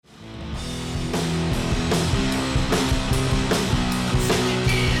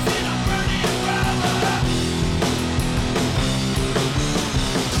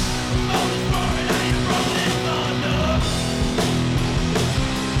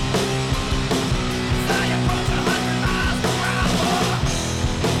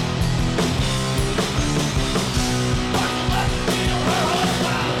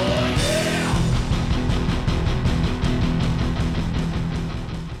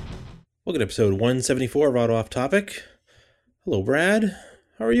Welcome to episode 174 of Auto Off Topic. Hello, Brad.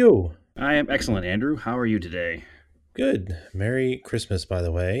 How are you? I am excellent, Andrew. How are you today? Good. Merry Christmas, by the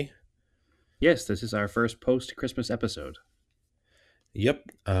way. Yes, this is our first post-Christmas episode. Yep.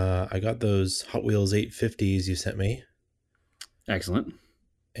 I got those Hot Wheels 850s you sent me. Excellent.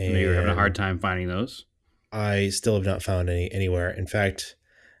 I know And you were having a hard time finding those. I still have not found any anywhere. In fact,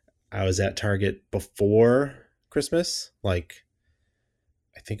 I was at Target before Christmas. I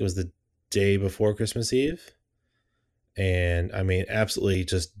think it was the day before Christmas Eve. And absolutely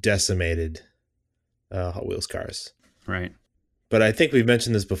just decimated Hot Wheels cars. Right. But I think we've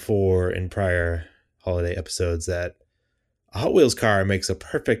mentioned this before in prior holiday episodes that a Hot Wheels car makes a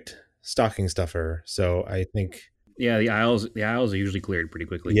perfect stocking stuffer. So I think, Yeah, the aisles are usually cleared pretty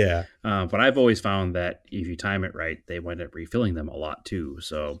quickly. yeah, But I've always found that if you time it right, they wind up refilling them a lot too.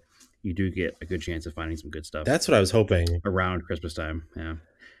 So you do get a good chance of finding some good stuff that's what I was hoping. around Christmas time. Yeah.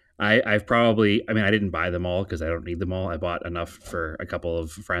 I've probably, I didn't buy them all because I don't need them all. I bought enough for a couple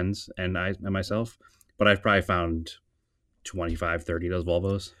of friends and myself, but I've probably found 25, 30 of those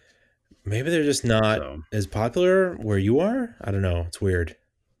Volvos. Maybe they're just not So as popular where you are. I don't know. It's weird.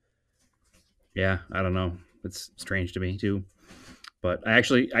 yeah, I don't know. It's strange to me too. But I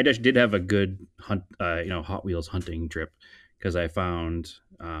just did have a good hunt, Hot Wheels hunting trip because I found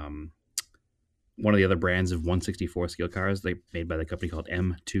one of the other brands of 164 scale cars they made by the company called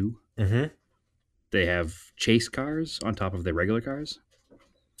M2. Mm-hmm. They have chase cars on top of their regular cars,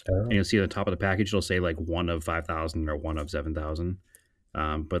 and Oh. you'll see on the top of the package it'll say like one of 5,000 or one of 7,000.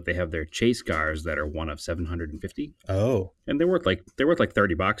 But they have their chase cars that are one of 750, Oh. and they're worth like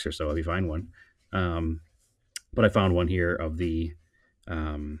 $30 or so if you find one. Um, but I found one here of the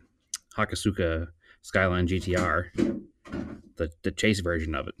Hakasuka Skyline GTR, the chase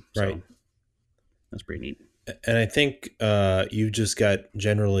version of it. Right. So that's pretty neat. And I think you just got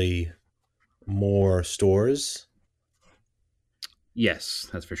generally more stores. Yes,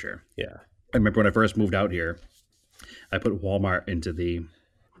 that's for sure. Yeah. I remember when I first moved out here, I put Walmart into the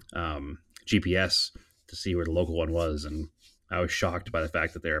GPS to see where the local one was, and I was shocked by the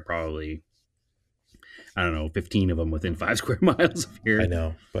fact that there are probably, I don't know, 15 of them within 5 square miles of here. I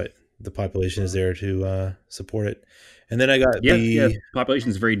know, but the population is there to support it. And then I got Yeah. Population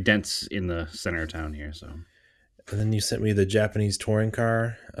is very dense in the center of town here. So, and then you sent me the Japanese touring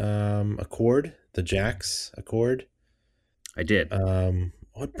car Accord, the Jax Accord. I did.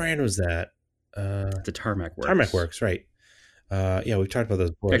 What brand was that? The Tarmac Works. Tarmac Works, right? Yeah, we've talked about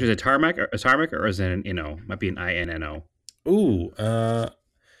those before. Actually, is it Tarmac, or is it an INO? Might be an INNO. Ooh, I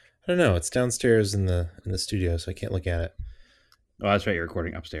don't know. It's downstairs in the studio, so I can't look at it. Oh, that's right. You're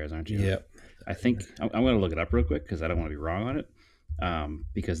recording upstairs, aren't you? Yep. I think I'm going to look it up real quick because I don't want to be wrong on it.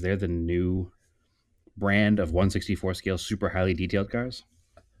 Because they're the new brand of 164 scale super highly detailed cars.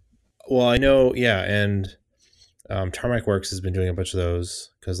 Well, I know, yeah, and Tarmac Works has been doing a bunch of those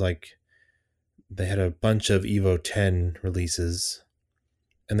because they had a bunch of Evo 10 releases,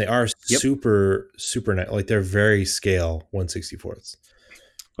 and they are super nice. Like they're very scale 164s.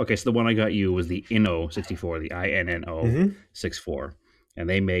 Okay, so the one I got you was the INNO 64, the INNO 64, and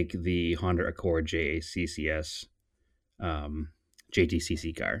they make the Honda Accord JACCS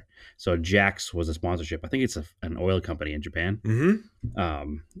JTCC car. So Jax was a sponsorship. I think it's an oil company in Japan.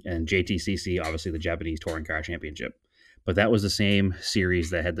 And JTCC, obviously the Japanese Touring Car Championship. But that was the same series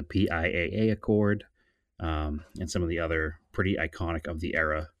that had the PIAA Accord and some of the other pretty iconic of the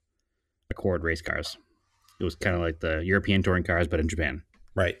era Accord race cars. It was kind of like the European touring cars, but in Japan.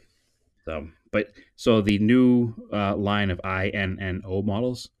 Right. So the new line of INNO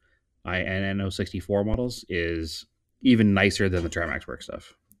models, INNO 64 models, is even nicer than the Tarmac Works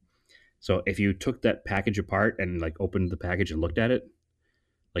stuff. So if you took that package apart and like opened the package and looked at it,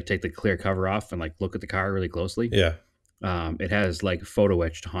 like take the clear cover off and like look at the car really closely, Yeah. It has like photo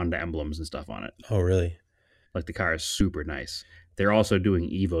etched Honda emblems and stuff on it. Oh, really? Like the car is super nice. They're also doing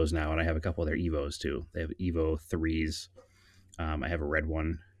Evos now, and I have a couple of their Evos too. They have Evo 3s. I have a red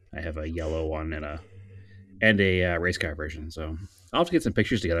one. I have a yellow one and a race car version. So I'll have to get some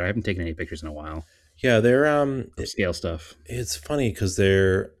pictures together. I haven't taken any pictures in a while. Yeah, they're Scale stuff. It's funny because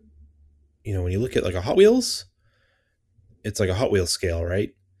they're, when you look at like a Hot Wheels, it's like a Hot Wheels scale,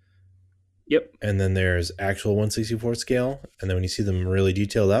 right? Yep. And then there's actual 164 scale, and then when you see them really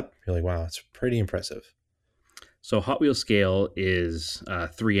detailed up, you're like, wow, it's pretty impressive. So Hot Wheels scale is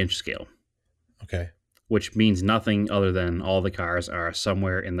 3-inch scale. Okay. Which means nothing other than all the cars are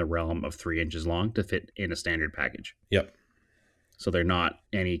somewhere in the realm of 3 inches long to fit in a standard package. Yep. So they're not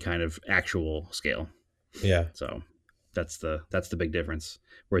any kind of actual scale. Yeah. So that's the big difference.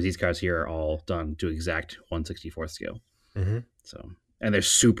 Whereas these cars here are all done to exact 1/64 scale. Mm-hmm. So and they're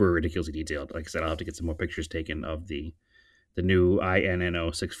super ridiculously detailed. Like I said, I'll have to get some more pictures taken of the new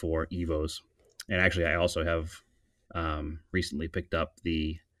INNO 64 Evos. And actually, I also have recently picked up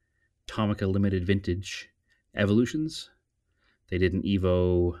the Tomica Limited Vintage Evolutions. They did an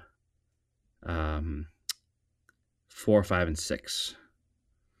Evo 4, 5, and 6.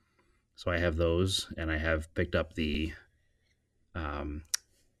 So I have those, and I have picked up the um,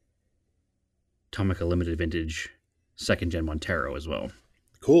 Tomica Limited Vintage 2nd Gen Montero as well.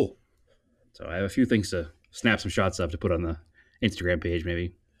 Cool. So I have a few things to snap some shots of to put on the Instagram page,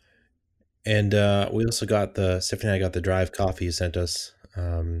 maybe. And we also got Stephanie and I got the Drive coffee you sent us.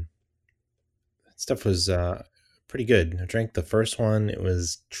 Stuff was pretty good. I drank the first one. It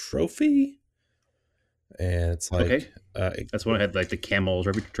was Trophy. And it's like... Okay. That's one I had like the camel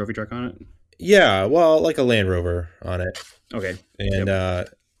trophy truck on it? Yeah, well, like a Land Rover on it. Okay. And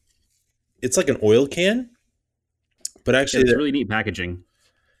it's like an oil can. But actually... it's really neat packaging.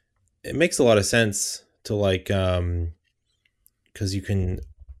 It makes a lot of sense to like... because you can...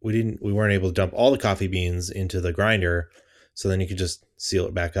 We weren't able to dump all the coffee beans into the grinder, so then you could just seal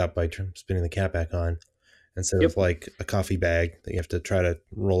it back up by spinning the cap back on, instead of like a coffee bag that you have to try to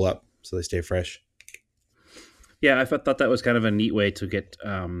roll up so they stay fresh. Yeah, I thought that was kind of a neat way to get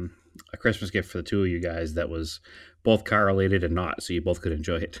a Christmas gift for the two of you guys that was both car related and not, so you both could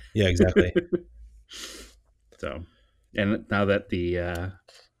enjoy it. Yeah, exactly. So, and now that the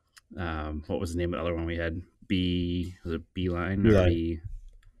what was the name of the other one we had? Was it Beeline? Beeline.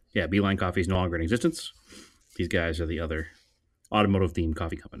 Beeline Coffee is no longer in existence. These guys are the other automotive themed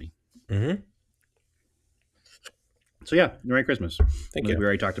coffee company. Mm-hmm. So yeah, Merry Christmas. Thank you. We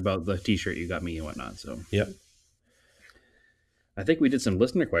already talked about the T-shirt you got me and whatnot. So yep. I think we did some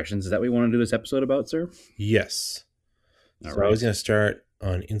listener questions. Is that what we want to do this episode about, sir? Yes. All so right. I was going to start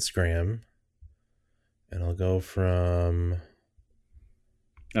on Instagram, and I'll go from...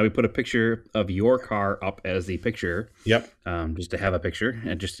 Now we put a picture of your car up as the picture. Yep. Just to have a picture,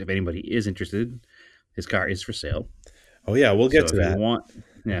 and just if anybody is interested, his car is for sale. Oh yeah, we'll get to that.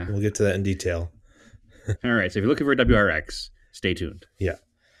 We'll get to that in detail. All right. So if you're looking for a WRX, stay tuned. Yeah.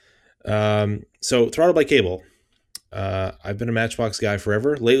 So Throttle by Cable. I've been a Matchbox guy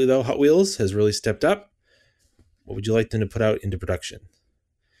forever. Lately, though, Hot Wheels has really stepped up. What would you like them to put out into production?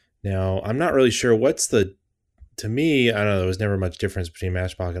 Now, I'm not really sure to me, I don't know, there was never much difference between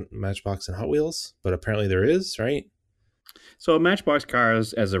Matchbox and Hot Wheels, but apparently there is, right? So Matchbox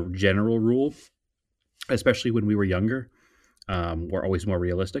cars, as a general rule, especially when we were younger, were always more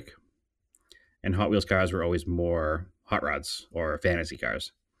realistic. And Hot Wheels cars were always more hot rods or fantasy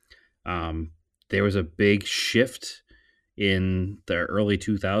cars. There was a big shift in the early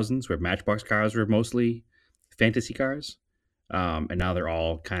 2000s where Matchbox cars were mostly fantasy cars. And now they're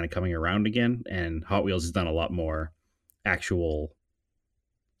all kind of coming around again. And Hot Wheels has done a lot more actual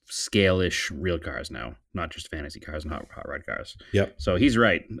scale-ish real cars now, not just fantasy cars and hot rod cars. Yep. So he's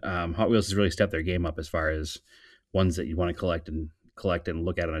right. Hot Wheels has really stepped their game up as far as ones that you want to collect and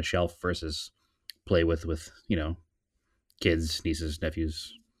look at on a shelf versus play with kids, nieces,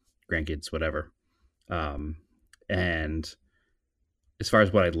 nephews, grandkids, whatever. And as far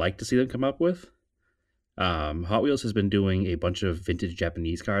as what I'd like to see them come up with, Hot Wheels has been doing a bunch of vintage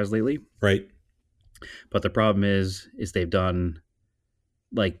Japanese cars lately. Right. But the problem is they've done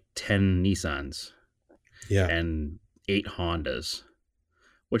like 10 Nissans. Yeah. And 8 Hondas,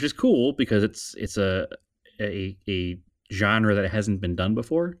 which is cool because it's a genre that hasn't been done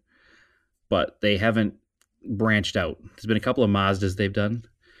before, but they haven't branched out. There's been a couple of Mazdas they've done,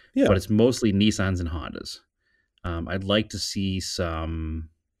 but it's mostly Nissans and Hondas. I'd like to see some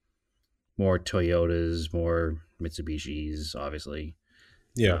more Toyotas, more Mitsubishis, obviously.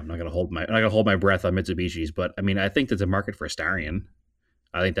 Yeah. I'm not gonna hold my breath on Mitsubishis, but I mean, I think there's a market for a Starion.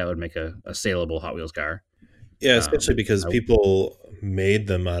 I think that would make a saleable Hot Wheels car. Yeah, especially because people made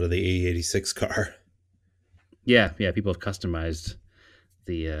them out of the 8086 car. Yeah, people have customized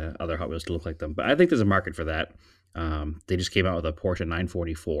the other Hot Wheels to look like them. But I think there's a market for that. They just came out with a Porsche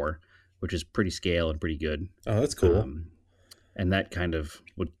 944, which is pretty scale and pretty good. Oh, that's cool. And that kind of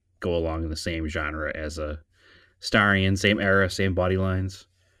would go along in the same genre as a Starion, same era, same body lines.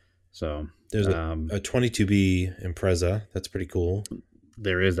 So there's a 22B Impreza. That's pretty cool.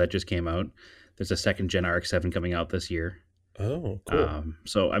 There is. That just came out. There's a 2nd Gen RX-7 coming out this year. Oh, cool.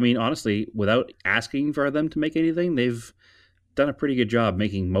 So, I mean, honestly, without asking for them to make anything, they've done a pretty good job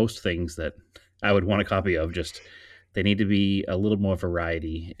making most things that I would want a copy of. Just they need to be a little more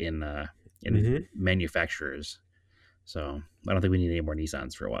variety in manufacturers. So I don't think we need any more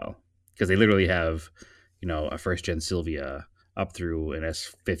Nissans for a while because they literally have, a 1st Gen Silvia up through an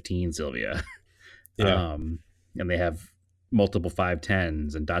S15 Silvia. Yeah. And they have multiple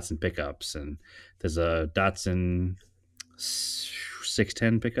 510s and Datsun pickups, and there's a Datsun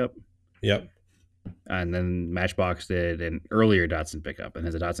 610 pickup. Yep. And then Matchbox did an earlier Datsun pickup, and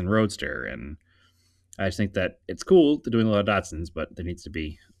there's a Datsun Roadster. And I just think that it's cool. They're doing a lot of Datsuns, but there needs to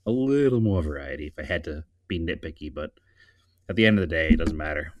be a little more variety if I had to be nitpicky. But at the end of the day, it doesn't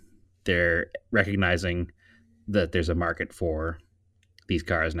matter. They're recognizing that there's a market for these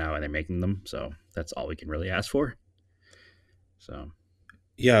cars now, and they're making them. So that's all we can really ask for. So,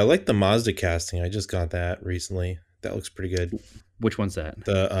 yeah, I like the Mazda casting. I just got that recently. That looks pretty good. Which one's that?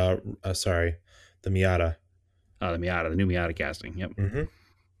 The the Miata. The Miata, the new Miata casting. Yep. Mm-hmm.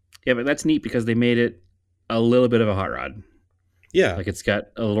 Yeah, but that's neat because they made it a little bit of a hot rod. Yeah, like it's got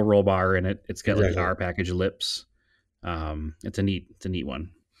a little roll bar in it. It's got exactly. like R package lips. It's a neat one.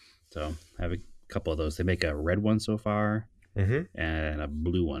 So I have a couple of those. They make a red one so far, and a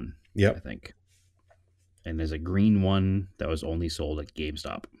blue one. Yep, I think. And there's a green one that was only sold at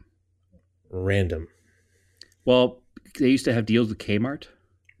GameStop. Random. Well, they used to have deals with Kmart.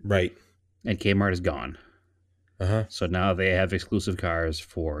 Right. And Kmart is gone. Uh-huh. So now they have exclusive cars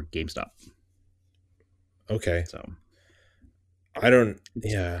for GameStop. Okay. So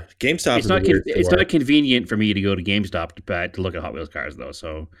GameStop it's not convenient for me to go to GameStop to look at Hot Wheels cars though.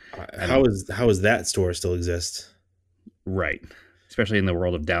 So how is that store still exist? Right. Especially in the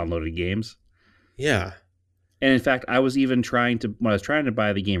world of downloaded games. Yeah. And in fact, I was even when I was trying to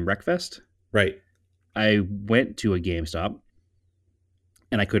buy the game Wreckfest. Right. I went to a GameStop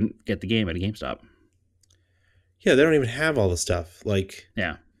and I couldn't get the game at a GameStop. Yeah, they don't even have all the stuff. Like,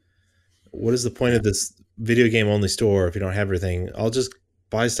 yeah. What is the point of this video game only store if you don't have everything? I'll just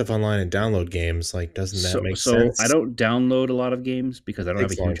buy stuff online and download games. Like, doesn't that make sense? So I don't download a lot of games because I don't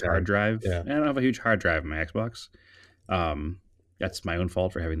have a huge hard drive. Yeah. I don't have a huge hard drive in my Xbox. That's my own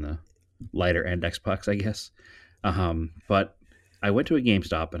fault for having the lighter end Xbox, I guess. But I went to a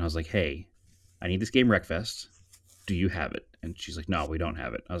GameStop and I was like, hey, I need this game Wreckfest. Do you have it? And she's like, no, we don't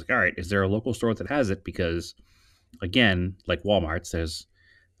have it. I was like, all right, is there a local store that has it? Because, again, like Walmart's, there's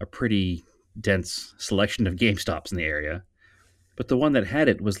a pretty dense selection of GameStops in the area. But the one that had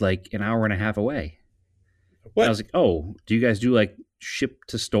it was like an hour and a half away. What? And I was like, oh, do you guys do like ship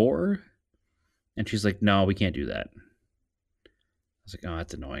to store? And she's like, no, we can't do that. I was like, oh,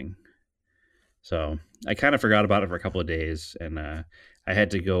 that's annoying. So I kind of forgot about it for a couple of days, and I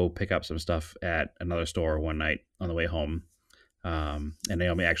had to go pick up some stuff at another store one night on the way home. And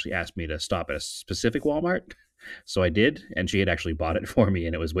Naomi actually asked me to stop at a specific Walmart, so I did, and she had actually bought it for me,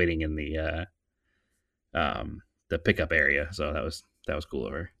 and it was waiting in the pickup area. So that was cool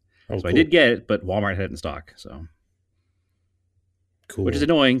of her. Oh, so cool. I did get it, but Walmart had it in stock. So cool, which is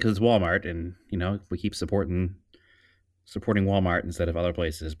annoying because it's Walmart, and we keep supporting Walmart instead of other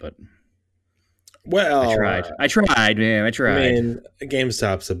places, but. Well, I tried, man. I mean,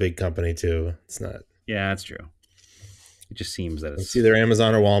 GameStop's a big company too. It's not. Yeah, that's true. It just seems that it's either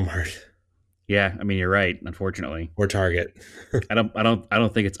Amazon or Walmart. Yeah, I mean, you're right. Unfortunately, or Target. I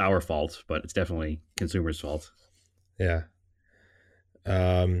don't think it's our fault, but it's definitely consumers' fault. Yeah.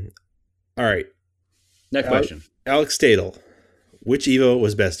 All right. Next question. Alex Stadel. Which Evo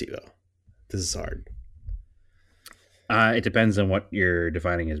was best Evo? This is hard. It depends on what you're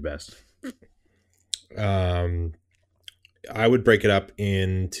defining as best. I would break it up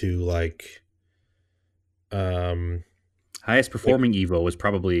into like highest performing Evo was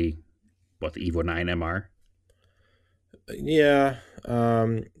probably the Evo 9 MR. Yeah.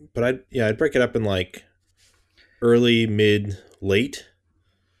 But I'd break it up in like early, mid, late.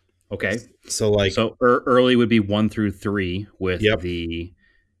 Okay. So early would be 1 through 3 with the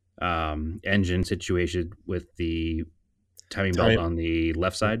engine situation with the timing belt on the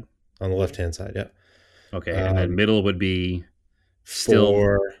left side. On the left-hand side, yeah. Okay, and then middle would be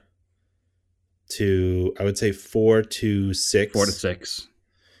 4 to 6. 4 to 6.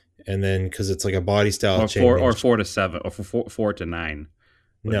 And then because it's like a body style change. Or 4 to 7, or 4 to 9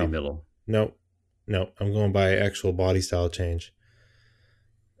 would be middle. No, I'm going by actual body style change.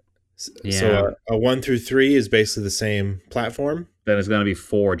 Yeah. So a 1 through 3 is basically the same platform. Then it's going to be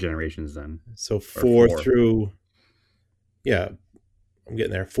 4 generations then. So 4 through, I'm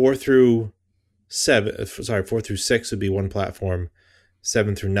getting there. 4 through 6 would be one platform.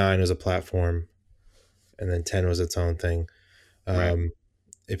 7 through 9 was a platform, and then 10 was its own thing. Right.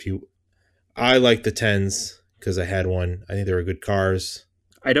 I like the 10s because I had one. I think they were good cars.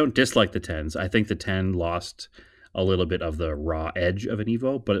 I don't dislike the 10s. I think the 10 lost a little bit of the raw edge of an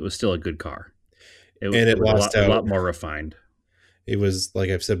Evo, but it was still a good car. It lost a lot more refined. It was, like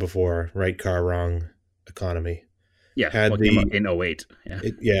I've said before, right car, wrong economy. Yeah, in 08.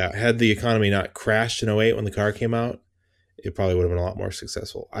 Yeah. Had the economy not crashed in 08 when the car came out, it probably would have been a lot more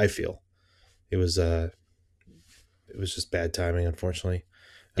successful. I feel it was just bad timing, unfortunately.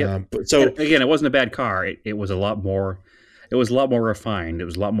 Yep. But so and again, it wasn't a bad car. It was a lot more. It was a lot more refined. It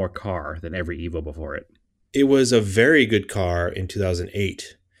was a lot more car than every Evo before it. it was a very good car in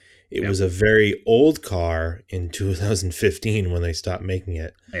 2008. It Yep. was a very old car in 2015 when they stopped making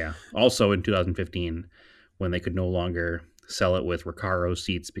it. Yeah. Also in 2015, when they could no longer sell it with Recaro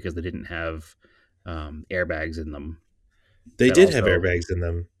seats because they didn't have airbags in them. They That did have also, airbags in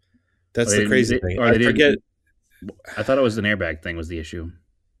them. That's they the didn't, crazy thing. or I they forget. didn't. I thought it was an airbag thing was the issue.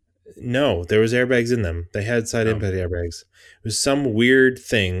 No, there was airbags in them. They had side Oh, impact airbags. It was some weird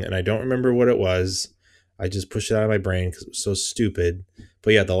thing, and I don't remember what it was. I just pushed it out of my brain because it was so stupid.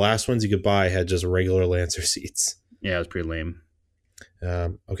 But yeah, the last ones you could buy had just regular Lancer seats. yeah, it was pretty lame.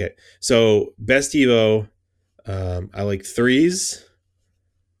 Okay, so best Evo, I like threes,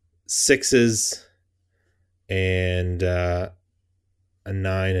 sixes, and a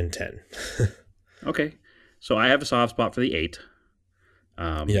 9 and 10. Okay, so I have a soft spot for the 8.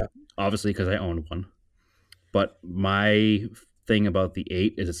 Yeah. Obviously because I owned one. But my thing about the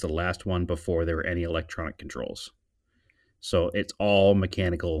 8 is it's the last one before there were any electronic controls. So it's all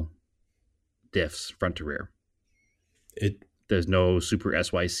mechanical diffs front to rear. It There's no super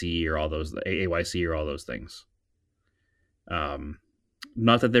SYC or all those AAYC or all those things.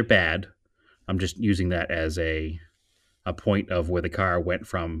 Not that they're bad. I'm just using that as a point of where the car went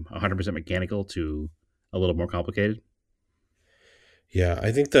from 100% mechanical to a little more complicated. Yeah,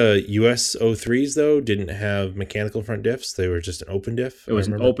 I think the US 03s though didn't have mechanical front diffs. They were just an open diff. It If I was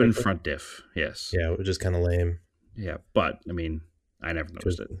an remember open correctly. front diff, yes. Yeah, it was just kind of lame Yeah, but I mean, I never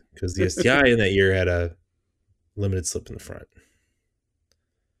noticed it. because the STI in that year had a limited slip in the front,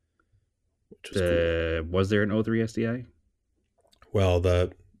 which was cool. Was there an 03 STI? Well,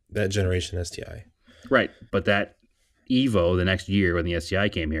 that generation STI. Right, but that Evo the next year when the STI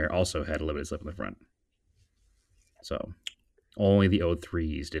came here also had a limited slip in the front. So only the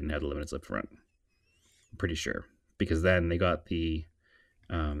 03s didn't have the limited slip front. I'm pretty sure because then they got the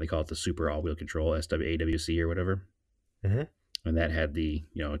they call it the Super All Wheel Control SWAWC or whatever, Mm-hmm. and that had the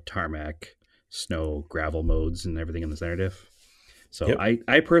tarmac, snow, gravel modes and everything in the center diff. So Yep.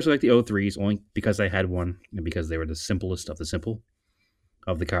 I personally like the 03s only because I had one and because they were the simplest of the simple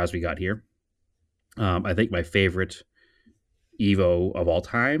of the cars we got here. I think my favorite Evo of all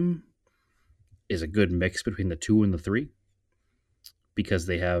time is a good mix between the 2 and the 3 because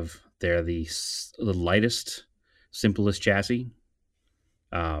they're the lightest, simplest chassis,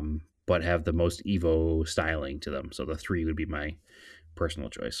 but have the most Evo styling to them. So the 3 would be my personal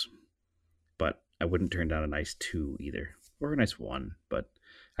choice, but I wouldn't turn down a nice 2 either or a nice 1. But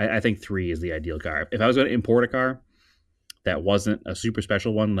I think 3 is the ideal car. If I was going to import a car that wasn't a super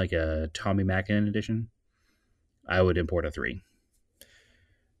special one like a Tommy Mackinnon edition, I would import a 3.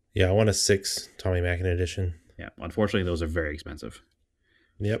 Yeah, I want a 6 Tommy Mackin edition. Yeah, unfortunately, those are very expensive.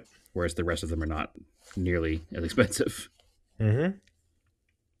 Yep. Whereas the rest of them are not nearly as expensive. Mm-hmm.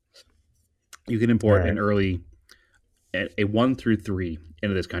 You can import All right. an early a 1 through 3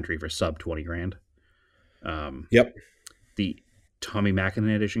 into this country for sub 20 grand. Yep. The Tommy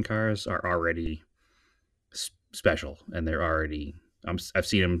Mackinnon edition cars are already special, and they're already. I've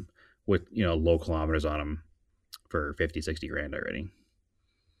seen them with low kilometers on them for 50, 60 grand already.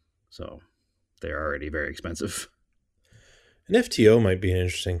 So they're already very expensive. An FTO might be an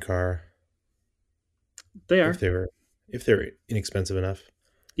interesting car They are. if they're inexpensive enough.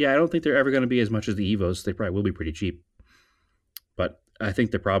 Yeah, I don't think they're ever going to be as much as the Evos. They probably will be pretty cheap. But I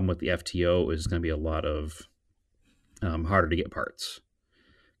think the problem with the FTO is going to be a lot of harder to get parts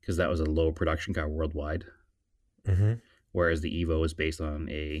because that was a low production car worldwide. Mm-hmm. Whereas the Evo is based on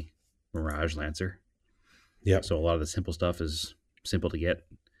a Mirage Lancer. Yep. So a lot of the simple stuff is simple to get.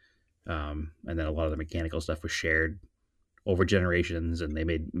 And then a lot of the mechanical stuff was shared over generations, and they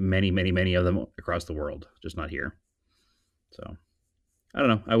made many, many, many of them across the world, just not here. So I don't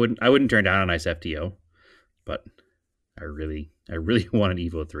know. I wouldn't turn down a nice FTO, but I really want an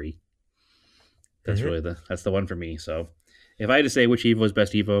Evo 3. That's really that's the one for me. So if I had to say which Evo is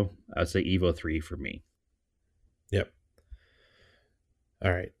best Evo, I would say Evo 3 for me. Yep.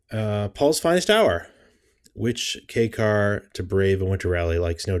 All right. Paul's finest hour. Which K car to brave a winter rally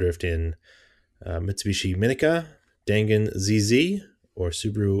like Snowdrift in Mitsubishi Minica, Dangan ZZ, or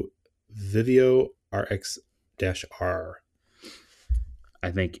Subaru Vivio RX-R?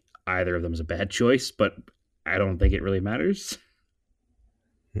 I think either of them is a bad choice, but I don't think it really matters.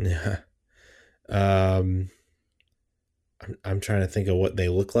 Yeah. I'm trying to think of what they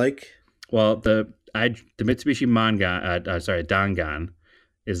look like. Well, the Mitsubishi Dangan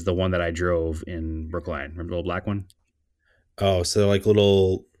is the one that I drove in Brookline. Remember the little black one? Oh, so like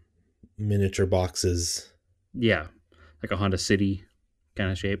little miniature boxes. Yeah, like a Honda City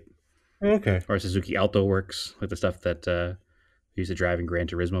kind of shape, Okay. or a Suzuki Alto Works, like the stuff that we used to drive in Gran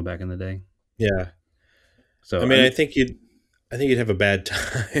Turismo back in the day. Yeah. I So mean, I think you'd have a bad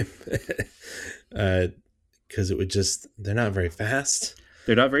time, because it would just, they're not very fast.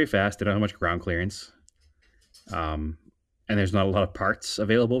 they're not very fast. They don't have much ground clearance, um, and there's not a lot of parts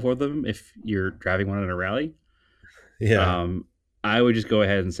available for them if you're driving one in a rally. Yeah. Um, I would just go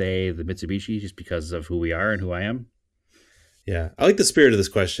ahead and say the Mitsubishi, just because of who we are and who I am. Yeah. I like the spirit of this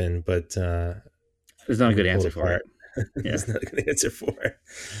question, but There's not a I'm good gonna pull answer it for it. apart. Yeah, There's not a good answer for it.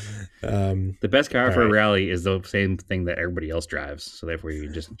 the best car All for a right. rally is the same thing that everybody else drives, so therefore you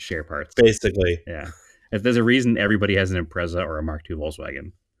can just share parts. Basically, Yeah, if there's a reason everybody has an Impreza or a Mark II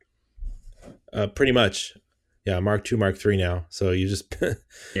Volkswagen. pretty much. Yeah, Mark II, Mark III now. So you just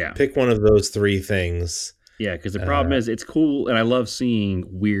Yeah, pick one of those three things. yeah, because the problem Uh, is it's cool, and I love seeing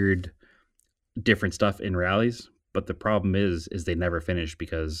weird, different stuff in rallies. But the problem is they never finish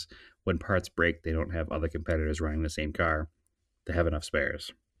because when parts break, they don't have other competitors running the same car to have enough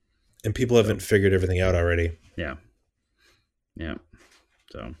spares. and people So haven't figured everything out already. yeah, yeah.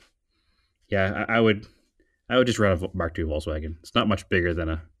 So yeah, I would just run a Mark II Volkswagen. It's not much bigger than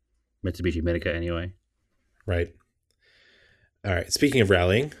a Mitsubishi Minica anyway. Right. All right. Speaking of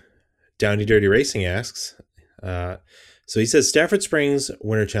rallying, Downey Dirty Racing asks, uh, so he says Stafford Springs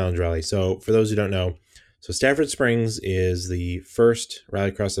Winter Challenge Rally. So for those who don't know, so Stafford Springs is the first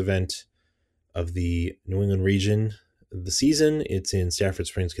rallycross event of the New England region of the season. It's in Stafford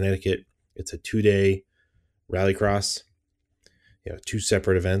Springs, Connecticut. It's a 2-day rallycross. Two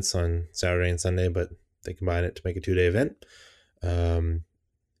separate events on Saturday and Sunday, but they combine it to make a 2-day event.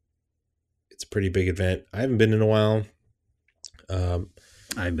 It's a pretty big event. I haven't been in a while. I've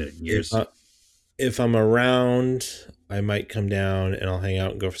been in If, years. if I'm around, I might come down and I'll hang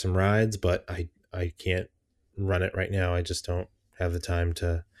out and go for some rides, but I can't run it right now. I just don't have the time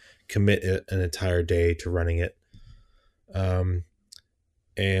to commit an entire day to running it. And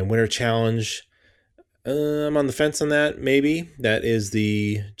Winter Challenge, I'm on the fence on that. Maybe that is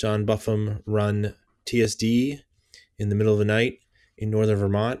the John Buffum Run TSD in the middle of the night in northern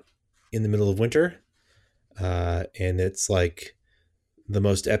Vermont in the middle of winter, and it's like the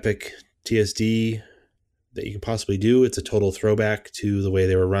most epic TSD that you can possibly do. It's a total throwback to the way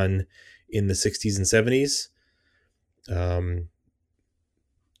they were run in the 60s and 70s.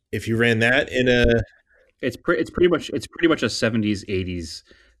 If you ran that in a It's pretty much a 70s 80s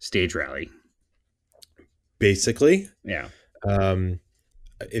stage rally. basically, Yeah.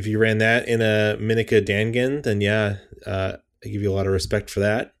 If you ran that in a Minica Dangan, then yeah, I give you a lot of respect for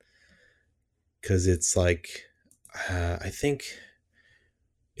that, because it's like, I think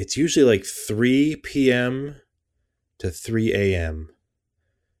it's usually like 3 p.m. to 3 a.m.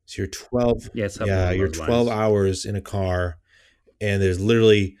 So you're 12, Yeah, something yeah, along you're those 12 lines. hours in a car, and there's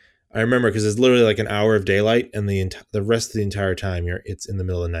literally, I remember because there's literally like an hour of daylight, and the rest of the entire time it's in the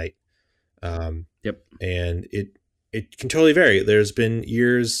middle of the night. Yep. And it can totally vary. There's been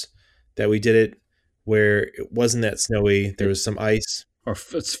years that we did it where it wasn't that snowy. There was some ice. Or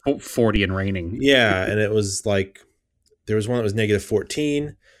it's 40 and raining. Yeah, and it was like, there was one that was negative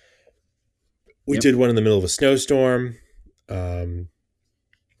 14. We Yep. did one in the middle of a snowstorm.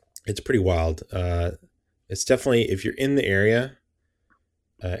 It's pretty wild. It's definitely, if you're in the area,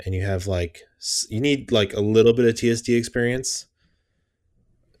 and you have you need like a little bit of TSD experience,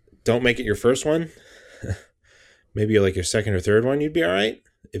 don't make it your first one. Maybe like your second or third one, you'd be all right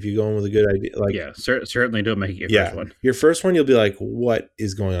if you go in with a good idea. Like, Yeah, certainly don't make it your first one. your first one, you'll be like, what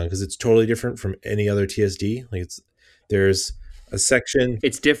is going on? Because it's totally different from any other TSD. Like, there's a section.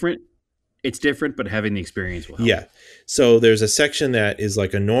 It's different. It's different, but having the experience will help. Yeah. So there's a section that is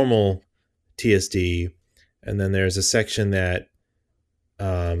like a normal TSD, and then there's a section that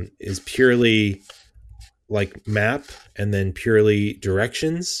is purely like map and then purely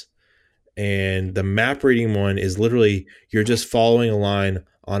directions. And the map reading one is literally, you're just following a line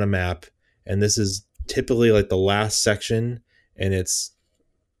on a map. And this is typically like the last section, and it's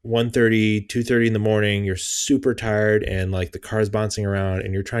 1:30, 2:30 in the morning. You're super tired, and like the car's bouncing around,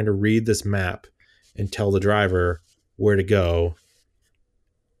 and you're trying to read this map and tell the driver where to go.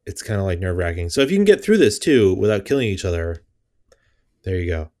 It's kind of like nerve wracking. So if you can get through this too without killing each other, there you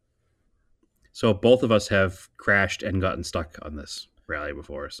go. So both of us have crashed and gotten stuck on this rally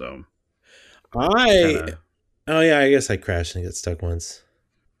before. So Oh yeah, I guess I crashed and got stuck once.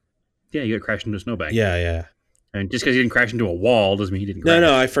 yeah, you got crashed into a snowbank. Yeah. And just because you didn't crash into a wall doesn't mean you didn't No, crash.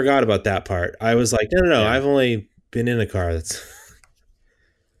 I forgot about that part. I was like, no. Yeah. I've only been in a car that's.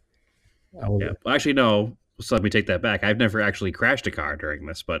 Yeah. Well, actually, no. So let me take that back. I've never actually crashed a car during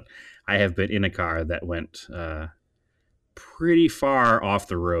this, but I have been in a car that went pretty far off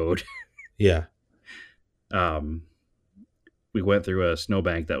the road. Yeah. Um, we went through a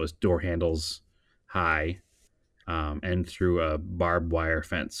snowbank that was door handles high, and through a barbed wire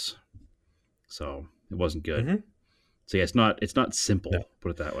fence. So it wasn't good. Mm-hmm. So yeah, it's not simple. No.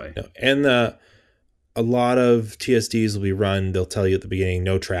 Put it that way. No. And a lot of TSDs will be run. They'll tell you at the beginning,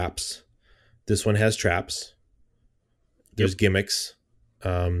 no traps. This one has traps. There's gimmicks.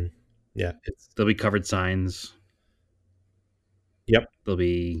 Yeah. There'll be covered signs. Yep. There'll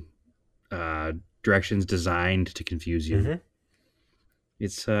be directions designed to confuse you. Mm-hmm.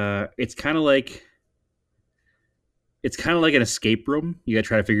 It's kind of like an escape room. You got to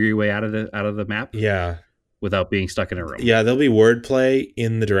try to figure your way out of the map. Yeah. Without being stuck in a room. Yeah, there'll be wordplay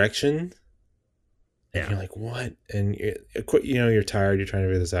in the direction. And you're like, what? And you're tired. You're trying to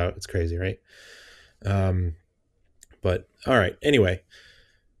figure this out. It's crazy, right? But all right. Anyway,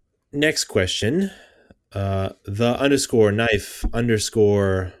 next question. The _knife_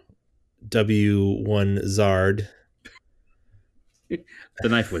 W1 Zard. The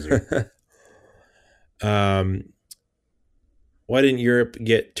knife wizard. Why didn't Europe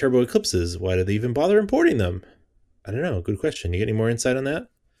get turbo Eclipses? Why did they even bother importing them? I don't know. Good question. You get any more insight on that?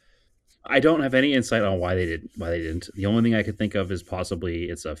 I don't have any insight on why they didn't. The only thing I could think of is possibly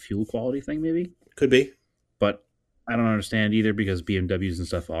it's a fuel quality thing, maybe. Could be. But I don't understand either because BMWs and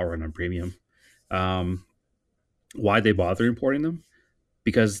stuff all run on premium. Why they bother importing them?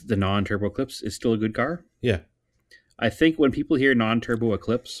 Because the non-turbo Eclipse is still a good car. Yeah. I think when people hear non-turbo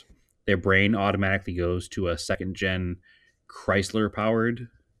Eclipse, their brain automatically goes to a second-gen Chrysler-powered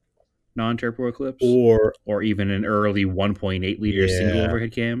non-turbo Eclipse, or even an early 1.8 liter single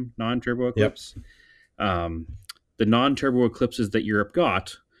overhead cam non-turbo Eclipse. Yep. The non-turbo Eclipses that Europe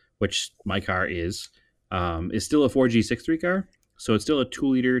got, which my car is still a 4G63 car. So it's still a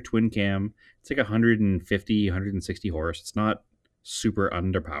 2-liter twin cam. It's like 150, 160 horse. It's not super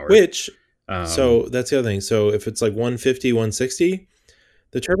underpowered. Which, so that's the other thing. So if it's like 150, 160,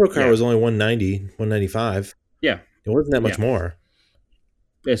 the turbo car was only 190, 195. Yeah. It wasn't that much more.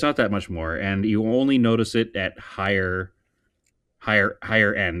 It's not that much more, and you only notice it at higher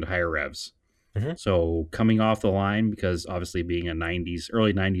revs. Mm-hmm. So coming off the line, because obviously being a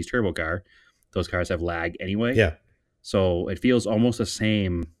early 90s turbo car, those cars have lag anyway. Yeah. So it feels almost the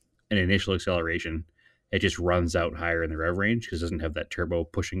same in initial acceleration. It just runs out higher in the rev range because it doesn't have that turbo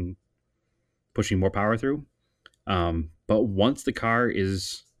pushing more power through. But once the car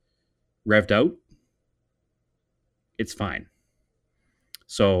is revved out, it's fine.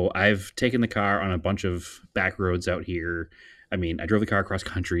 So I've taken the car on a bunch of back roads out here. I mean, I drove the car across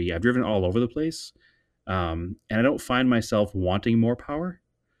country. I've driven all over the place. And I don't find myself wanting more power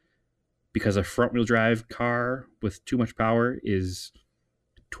because a front wheel drive car with too much power is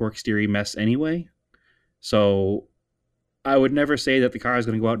torque steering mess anyway. So I would never say that the car is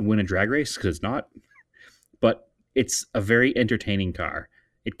going to go out and win a drag race because it's not. But it's a very entertaining car.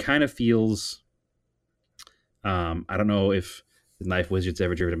 It kind of feels, I don't know if the Knife Wizard's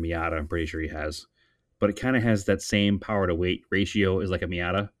ever driven a Miata. I'm pretty sure he has. But it kind of has that same power to weight ratio as like a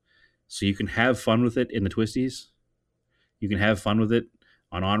Miata. So you can have fun with it in the twisties. You can have fun with it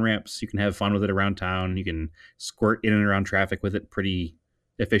on on-ramps. You can have fun with it around town. You can squirt in and around traffic with it pretty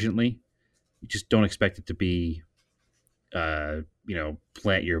efficiently. You just don't expect it to be, plant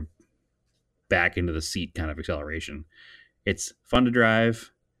your back into the seat kind of acceleration. It's fun to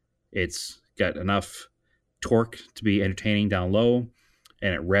drive. It's got enough torque to be entertaining down low,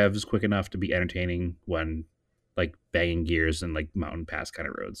 and it revs quick enough to be entertaining when like banging gears and like mountain pass kind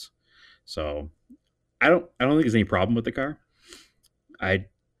of roads. So I don't think there's any problem with the car. I've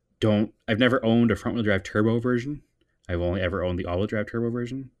never owned a front wheel drive turbo version. I've only ever owned the all wheel drive turbo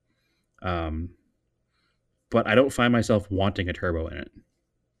version. But I don't find myself wanting a turbo in it.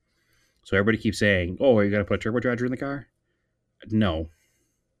 So everybody keeps saying, "Oh, are you going to put a turbocharger in the car?" No.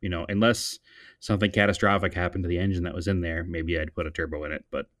 Unless something catastrophic happened to the engine that was in there, maybe I'd put a turbo in it.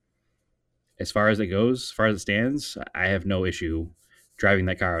 But as far as it goes, as far as it stands, I have no issue driving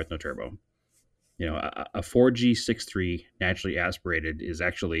that car with no turbo. A 4G63 naturally aspirated is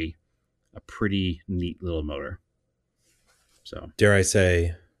actually a pretty neat little motor. So, dare I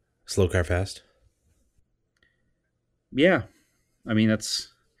say, slow car fast? Yeah. I mean, it's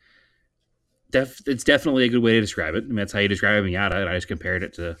definitely a good way to describe it. I mean, that's how you describe a Miata, and I just compared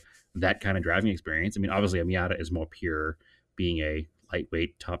it to that kind of driving experience. I mean, obviously a Miata is more pure, being a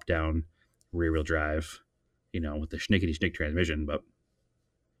lightweight, top-down, rear-wheel drive, with the schnickety-schnick transmission, but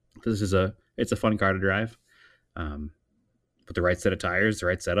this is it's a fun car to drive. With the right set of tires, the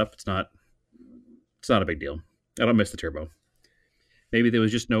right setup, it's not It's not a big deal. I don't miss the turbo. Maybe there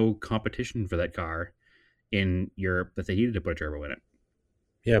was just no competition for that car in Europe that they needed to put a turbo in it.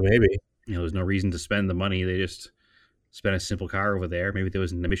 Yeah, maybe. There was no reason to spend the money. They just spent a simple car over there. Maybe there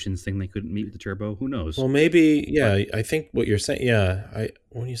was an emissions thing they couldn't meet with the turbo. Who knows? Well, maybe. Yeah, But I think what you're saying. Yeah,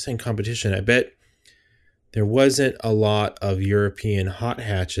 when you're saying competition, I bet there wasn't a lot of European hot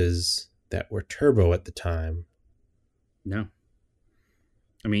hatches that were turbo at the time. no.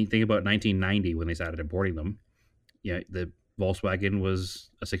 I mean, think about 1990 when they started importing them. Yeah, the Volkswagen was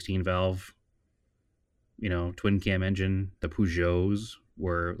a 16 valve, twin cam engine. The Peugeots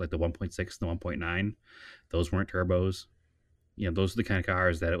were like the 1.6, the 1.9. Those weren't turbos. Those are the kind of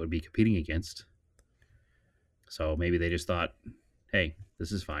cars that it would be competing against. So maybe they just thought, hey,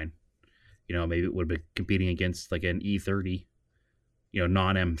 this is fine. Maybe it would be competing against like an E30,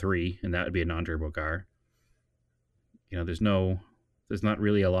 non M3, and that would be a non turbo car. There's not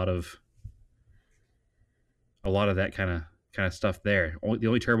really a lot of that kind of stuff there. The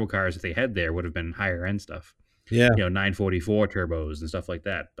only turbo cars that they had there would have been higher end stuff. Yeah. 944 turbos and stuff like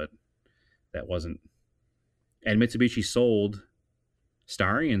that, but that wasn't. And Mitsubishi sold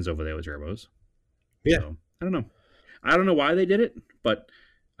Starions over there with turbos. Yeah. So, I don't know. I don't know why they did it, but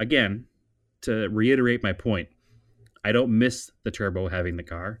again, to reiterate my point, I don't miss the turbo having the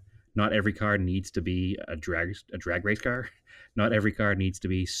car. Not every car needs to be a drag race car. Not every car needs to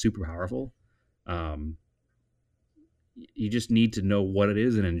be super powerful. You just need to know what it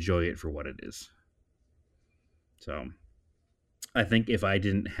is and enjoy it for what it is. So I think if I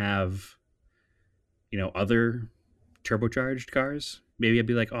didn't have, other turbocharged cars, maybe I'd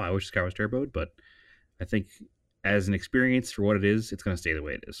be like, oh, I wish this car was turboed. But I think as an experience for what it is, it's going to stay the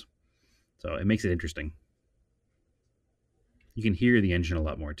way it is. So it makes it interesting. You can hear the engine a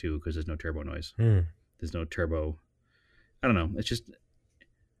lot more too because there's no turbo noise. There's no turbo. I don't know. It's just,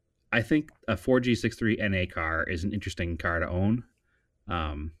 I think a 4G63 NA car is an interesting car to own.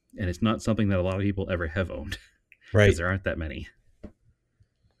 And it's not something that a lot of people ever have owned. Right. Because there aren't that many.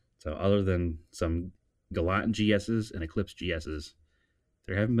 So other than some Galant GSs and Eclipse GSs,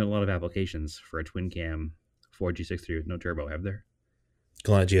 there haven't been a lot of applications for a twin cam 4G63 with no turbo, have there?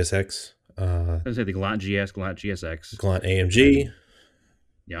 Galant GSX. I was say the Galant GS, Galant GSX. Galant AMG.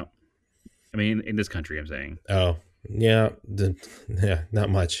 Yeah. I mean, in this country, I'm saying. Oh, yeah. Yeah, not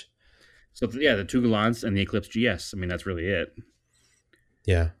much. So, yeah, the two Galants and the Eclipse GS. I mean, that's really it.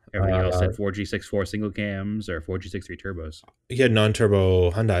 Yeah. Everything else said 4G64 single cams or 4G63 turbos. You had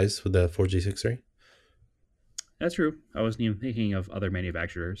non-turbo Hyundais with the 4G63. That's true. I wasn't even thinking of other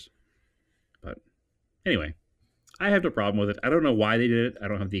manufacturers. But anyway, I have no problem with it. I don't know why they did it. I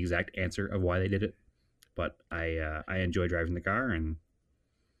don't have the exact answer of why they did it. But I enjoy driving the car, and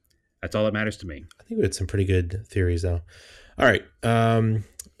that's all that matters to me. I think we had some pretty good theories, though. All right.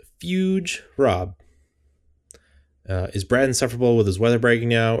 Fuge Rob. Is Brad insufferable with his weather breaking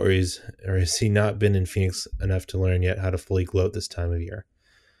now, or has he not been in Phoenix enough to learn yet how to fully gloat this time of year?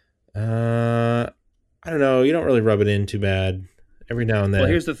 I don't know. You don't really rub it in too bad. Every now and then. Well,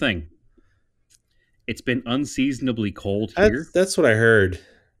 here's the thing. It's been unseasonably cold here. That's what I heard.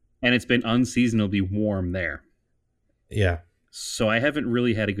 And it's been unseasonably warm there. Yeah. So I haven't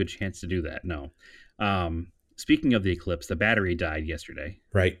really had a good chance to do that, no. Speaking of the Eclipse, the battery died yesterday.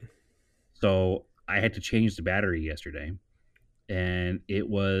 Right. So I had to change the battery yesterday. And it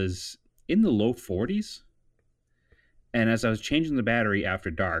was in the low 40s. And as I was changing the battery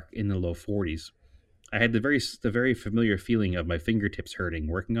after dark in the low 40s, I had the very familiar feeling of my fingertips hurting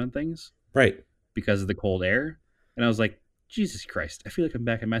working on things. Right. Because of the cold air. And I was like, Jesus Christ, I feel like I'm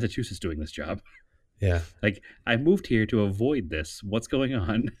back in Massachusetts doing this job. Yeah. Like, I moved here to avoid this. What's going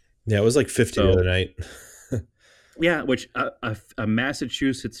on? Yeah, it was like 50 the other night. Yeah, which a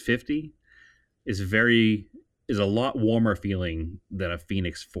Massachusetts 50 is a lot warmer feeling than a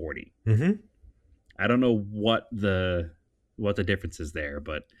Phoenix 40. Mm-hmm. I don't know what the difference is there,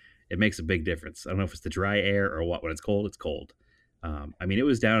 but it makes a big difference. I don't know if it's the dry air or what. When it's cold, it's cold. I mean, it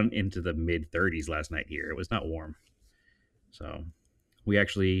was down into the mid 30s last night here. It was not warm. So we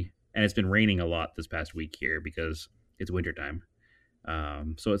actually, and it's been raining a lot this past week here because it's wintertime.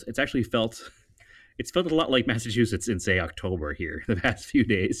 So it's actually felt a lot like Massachusetts in, say, October here the past few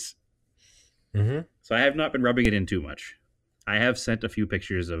days. Mm-hmm. So I have not been rubbing it in too much. I have sent a few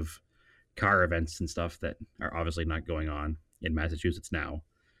pictures of car events and stuff that are obviously not going on in Massachusetts now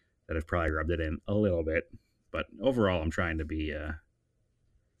that have probably rubbed it in a little bit. But overall, I'm trying to be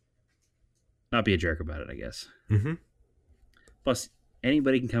not be a jerk about it, I guess. Mm-hmm. Plus,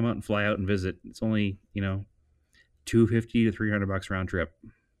 anybody can come out and fly out and visit. It's only, $250 to $300 round trip.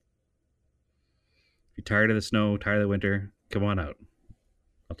 If you're tired of the snow, tired of the winter, come on out.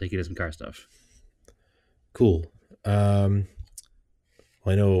 I'll take you to some car stuff. Cool. Well,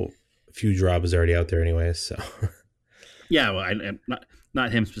 I know a few Drab is already out there anyways, so. Yeah, well,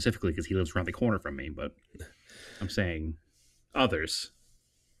 not him specifically because he lives around the corner from me, but I'm saying others,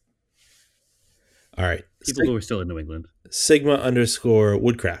 All right. people who are still in New England.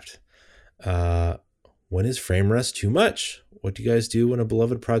 Sigma_Woodcraft. Uh, when is frame rust too much? What do you guys do when a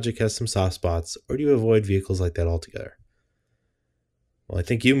beloved project has some soft spots, or do you avoid vehicles like that altogether? Well, I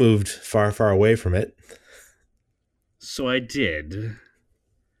think you moved far, far away from it. So I did.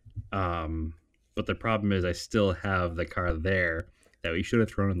 But the problem is I still have the car there that we should have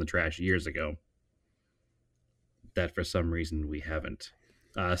thrown in the trash years ago. That for some reason we haven't.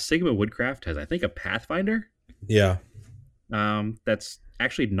 Sigma Woodcraft has, I think, a Pathfinder. Yeah. That's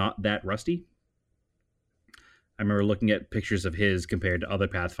actually not that rusty. I remember looking at pictures of his compared to other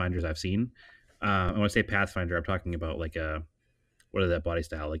Pathfinders I've seen. When I say Pathfinder, I'm talking about like what is that body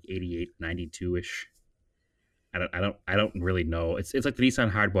style? Like 88, 92 ish. I don't really know. It's like the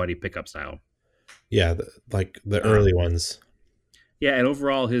Nissan hardbody pickup style. Yeah, like the early ones. Yeah, and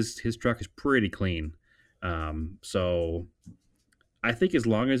overall his truck is pretty clean. So I think as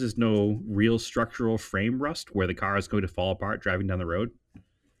long as there's no real structural frame rust where the car is going to fall apart driving down the road,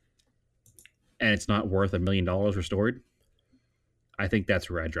 and it's not worth $1 million restored, I think that's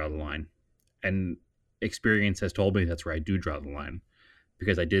where I draw the line. And experience has told me that's where I do draw the line,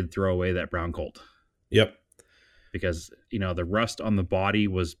 because I did throw away that brown Colt. Yep. Because, the rust on the body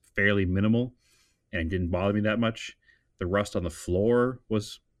was fairly minimal and it didn't bother me that much. The rust on the floor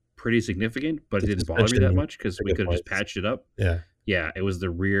was pretty significant, but it didn't bother me that much because we could have just patched it up. Yeah. Yeah, it was the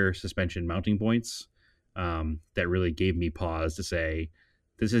rear suspension mounting points that really gave me pause to say,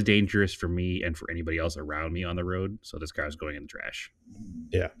 this is dangerous for me and for anybody else around me on the road. So this car's going in the trash.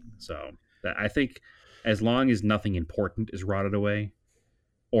 Yeah. So I think as long as nothing important is rotted away,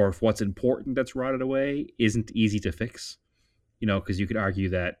 or if what's important that's rotted away isn't easy to fix, because you could argue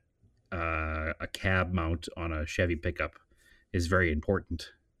that a cab mount on a Chevy pickup is very important,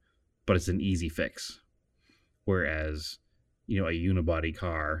 but it's an easy fix. Whereas, a unibody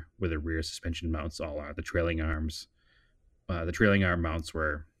car where the rear suspension mounts all are, the trailing arm mounts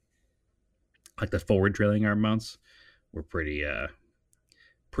were like the forward trailing arm mounts were pretty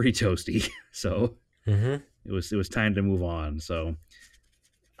toasty. So it was time to move on. So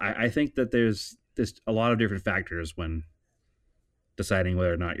I think that there's a lot of different factors when deciding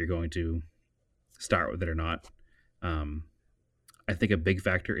whether or not you're going to start with it or not. I think a big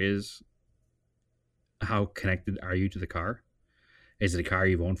factor is how connected are you to the car? Is it a car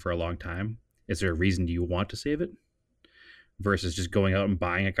you've owned for a long time? Is there a reason you want to save it? Versus just going out and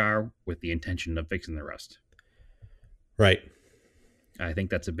buying a car with the intention of fixing the rust. Right. I think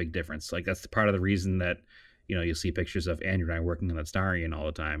that's a big difference. Like, that's part of the reason that, you'll see pictures of Andrew and I working on that Starion all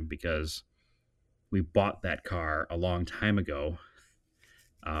the time, because we bought that car a long time ago.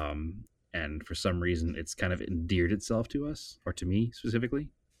 And for some reason, it's kind of endeared itself to us, or to me specifically.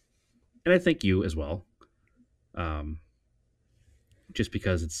 And I think you as well. Just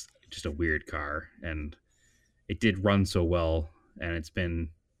because it's just a weird car, and it did run so well, and it's been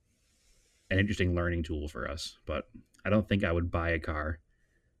an interesting learning tool for us. But I don't think I would buy a car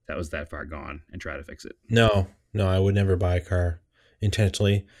that was that far gone and try to fix it. No, I would never buy a car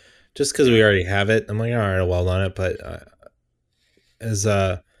intentionally, just because we already have it. I'm like, all right, I'll weld on it. But as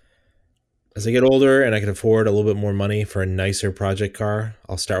I get older and I can afford a little bit more money for a nicer project car,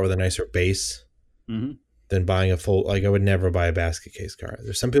 I'll start with a nicer base than buying a full. Like, I would never buy a basket case car.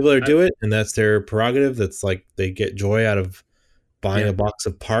 There's some people that do it, and that's their prerogative. That's like they get joy out of buying a box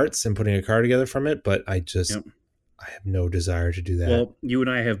of parts and putting a car together from it. But I just, I have no desire to do that. Well, you and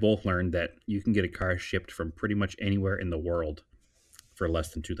I have both learned that you can get a car shipped from pretty much anywhere in the world for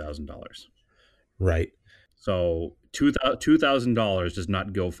less than $2,000. Right. So $2,000 does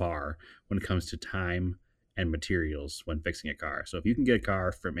not go far when it comes to time and materials when fixing a car. So if you can get a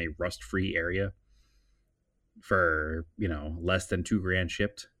car from a rust-free area for, less than $2,000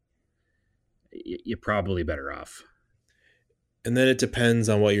 shipped, you're probably better off. And then it depends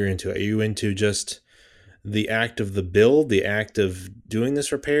on what you're into. Are you into just the act of the build, the act of doing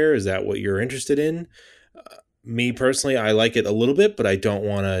this repair? Is that what you're interested in? Me personally, I like it a little bit, but I don't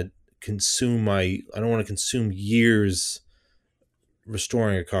want to consume years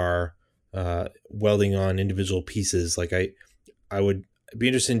restoring a car, welding on individual pieces. Like I would be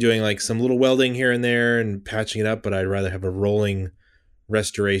interested in doing like some little welding here and there and patching it up, but I'd rather have a rolling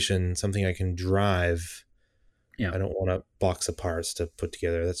restoration, something I can drive. Yeah. I don't want a box of parts to put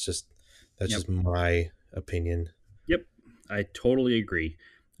together. That's just my opinion. Yep. I totally agree.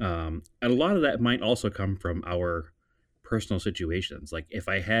 And a lot of that might also come from our personal situations. Like, if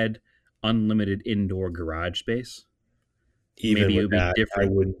I had unlimited indoor garage space, Even maybe it with would be that, I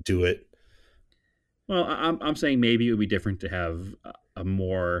different. wouldn't do it. Well, I'm saying maybe it would be different to have a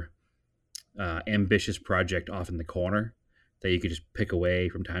more ambitious project off in the corner that you could just pick away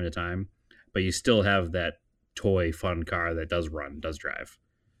from time to time, but you still have that toy fun car that does run, does drive.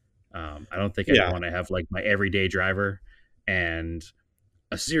 I don't think I'd Yeah, want to have like my everyday driver and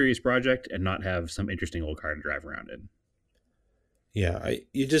a serious project and not have some interesting old car to drive around in. yeah.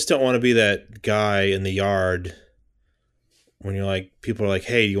 You just don't want to be that guy in the yard when you're like, people are like,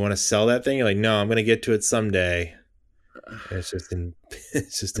 "Hey, you want to sell that thing?" You're like, "No, I'm going to get to it someday." And it's just in,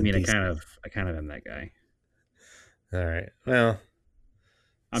 it's just I in mean, pieces. I kind of am that guy. All right. Well,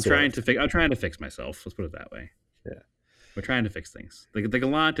 sort of. I'm trying to fix myself. Let's put it that way. Yeah. We're trying to fix things. The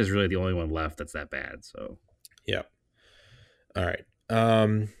Galant is really the only one left that's that bad. So Yeah. All right.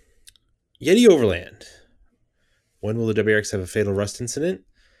 Yeti Overland. When will the WRX have a fatal rust incident?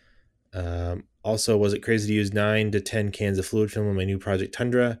 Also, was it crazy to use 9 to 10 cans of fluid film on my new Project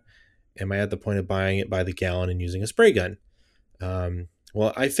Tundra? Am I at the point of buying it by the gallon and using a spray gun?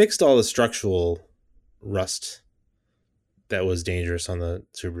 Well, I fixed all the structural rust that was dangerous on the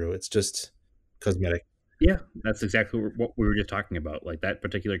Subaru. It's just cosmetic. yeah, that's exactly what we were just talking about. Like that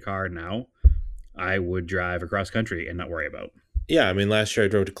particular car now, I would drive across country and not worry about. Yeah, I mean, last year I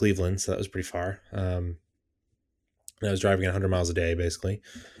drove to Cleveland, so that was pretty far. I was driving 100 miles a day, basically.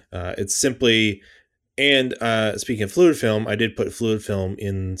 It's simply, and speaking of fluid film, I did put fluid film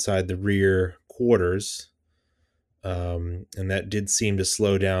inside the rear quarters, and that did seem to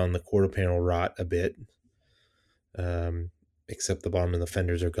slow down the quarter panel rot a bit. Except the bottom of the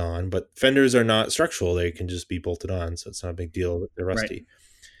fenders are gone, but fenders are not structural; they can just be bolted on, so it's not a big deal that they're Right. rusty.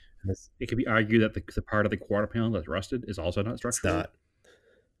 It could be argued that the part of the quarter panel that's rusted is also not It's structural not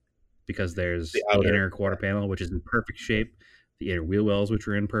because the there's the outer. inner quarter panel, which is in perfect shape, the inner wheel wells, which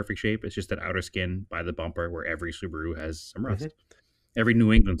are in perfect shape. It's just that outer skin by the bumper where every Subaru has some rust. Every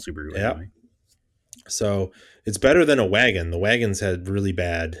New England Subaru, Yeah, anyway. so it's better than a wagon. The wagons had really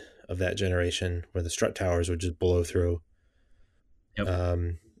bad of that generation where the strut towers would just blow through. Yep.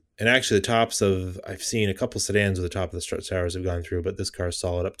 And actually, the tops of I've seen a couple sedans with the top of the strut towers have gone through, but this car is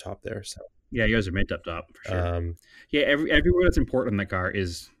solid up top there. So Yeah, yours are mint up top for sure. Yeah, everywhere that's important in the car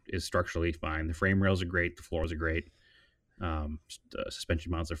is structurally fine. The frame rails are great. The floors are great. The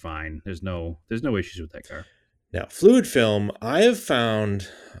suspension mounts are fine. There's no issues with that car. Now, fluid film, I have found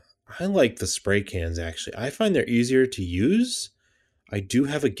I like the spray cans actually. I find they're easier to use. I do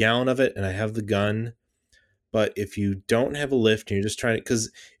have a gallon of it and I have the gun, but if you don't have a lift and you're just trying to, because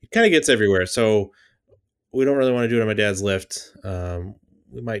it kind of gets everywhere. So we don't really want to do it on my dad's lift.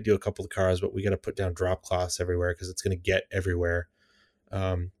 We might do a couple of cars, but we got to put down drop cloths everywhere because it's going to get everywhere.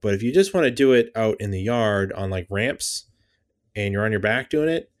 But if you just want to do it out in the yard on like ramps and you're on your back doing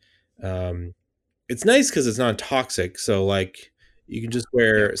it, it's nice because it's non-toxic. So like you can just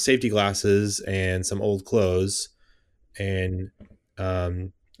wear safety glasses and some old clothes, and I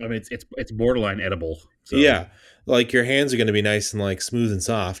mean, it's borderline edible. So. Yeah, like your hands are going to be nice and like smooth and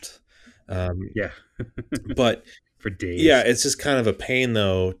soft. Yeah, but for days. Yeah, it's just kind of a pain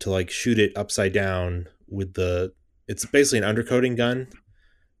though to like shoot it upside down with the. It's basically an undercoating gun.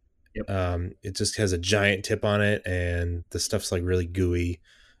 Yep. It just has a giant tip on it, and the stuff's like really gooey.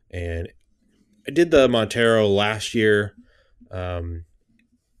 And I did the Montero last year.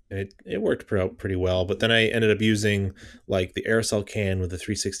 It worked pretty well, but then I ended up using like the aerosol can with the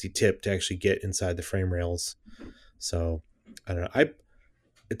 360 tip to actually get inside the frame rails. So I don't know.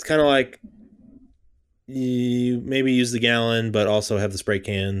 It's kind of like you maybe use the gallon, but also have the spray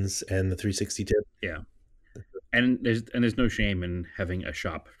cans and the 360 tip. Yeah, and there's no shame in having a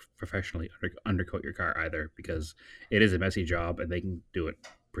shop professionally undercoat your car either, because it is a messy job and they can do it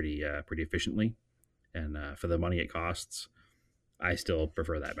pretty efficiently, and for the money it costs, I still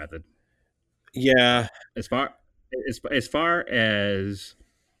prefer that method. Yeah. As far as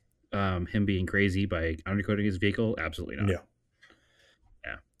him being crazy by undercoating his vehicle, absolutely not. No.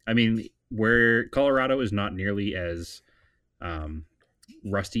 Yeah, I mean, where Colorado is not nearly as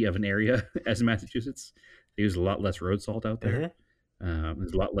rusty of an area as Massachusetts, they use a lot less road salt out there.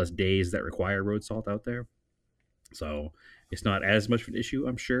 There's a lot less days that require road salt out there, so it's not as much of an issue,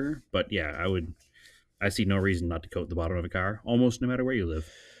 I'm sure. But yeah, I see no reason not to coat the bottom of a car, almost no matter where you live.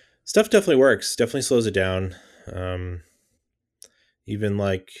 Stuff definitely works. Definitely slows it down. Even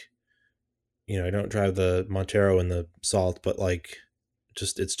like, I don't drive the Montero in the salt, but like,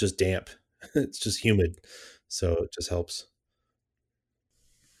 it's just damp. It's just humid, so it just helps.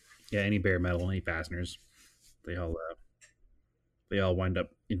 Yeah, any bare metal, any fasteners, they all wind up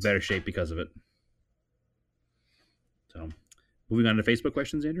in better shape because of it. So, moving on to Facebook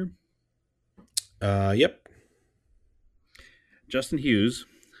questions, Andrew. Yep. Justin Hughes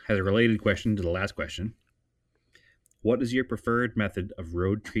has a related question to the last question. What is your preferred method of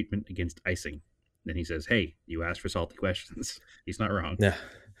road treatment against icing? Then he says, hey, you asked for salty questions. He's not wrong. Yeah.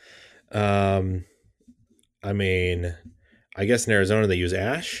 I mean, I guess in Arizona they use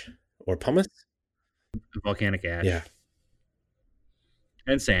ash or pumice. Volcanic ash. Yeah.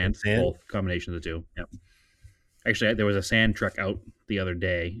 And sand. Sand. Both combination of the two. Yep. Actually, there was a sand truck out the other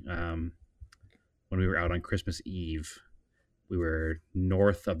day when we were out on Christmas Eve. We were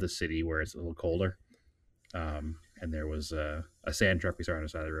north of the city where it's a little colder. And there was a sand truck we saw on the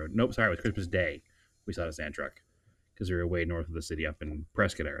side of the road. Nope, sorry, it was Christmas Day. We saw a sand truck because we were way north of the city up in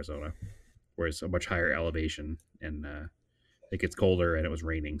Prescott, Arizona, where it's a much higher elevation and it gets colder and it was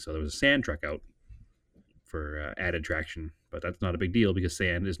raining. So there was a sand truck out for added traction, but that's not a big deal because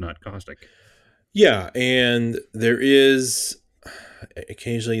sand is not caustic. Yeah, and there is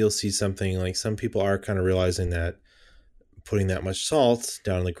occasionally you'll see something like some people are kind of realizing that putting that much salt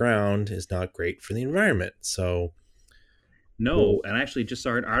down on the ground is not great for the environment. So no, and I actually just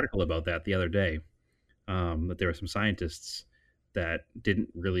saw an article about that the other day, that there were some scientists that didn't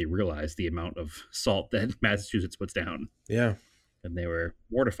really realize the amount of salt that Massachusetts puts down. Yeah. And they were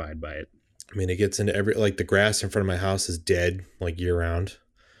mortified by it. I mean, it gets into like the grass in front of my house is dead like year round.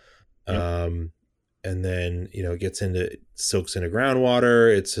 Yep. And then, it gets soaks into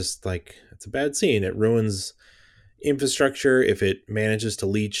groundwater. It's just like, it's a bad scene. It ruins infrastructure. If it manages to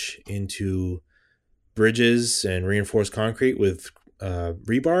leach into bridges and reinforced concrete with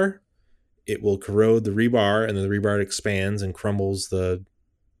rebar, it will corrode the rebar, and then the rebar expands and crumbles the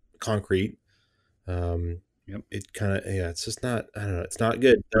concrete. Yep. It kind of, it's just not, I don't know, it's not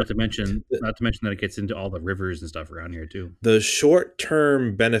good. Not to mention that it gets into all the rivers and stuff around here too. The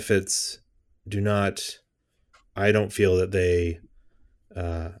short-term benefits I don't feel that they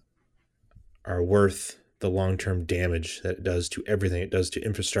are worth the long-term damage that it does to everything. It does to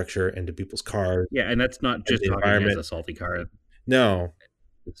infrastructure and to people's cars. Yeah, and that's not just talking as a salty car. No.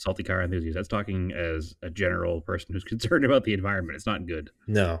 Salty car enthusiast. That's talking as a general person who's concerned about the environment. It's not good.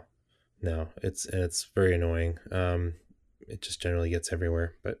 No. It's very annoying. It just generally gets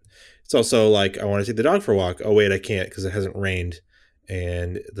everywhere. But it's also like, I want to take the dog for a walk. Oh wait, I can't because it hasn't rained,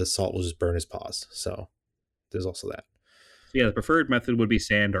 and the salt will just burn his paws. So there's also that. Yeah, the preferred method would be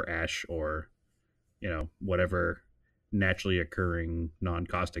sand or ash or, whatever naturally occurring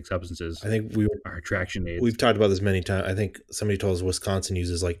non-caustic substances. I think are traction aids. We've talked about this many times. I think somebody told us Wisconsin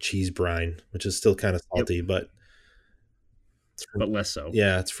uses like cheese brine, which is still kind of salty, yep. but less so.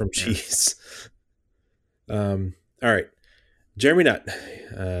 Yeah, it's from cheese. All right. Jeremy Nutt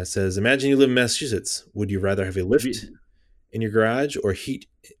says, imagine you live in Massachusetts. Would you rather have a lift in your garage or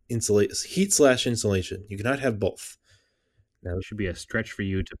heat/insulation? You cannot have both. Now, it should be a stretch for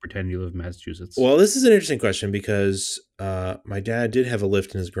you to pretend you live in Massachusetts. Well, this is an interesting question because my dad did have a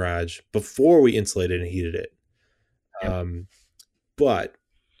lift in his garage before we insulated and heated it. Yep. But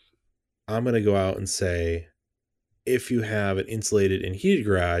I'm going to go out and say, if you have an insulated and heated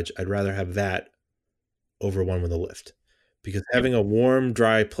garage, I'd rather have that over one with a lift. Because having a warm,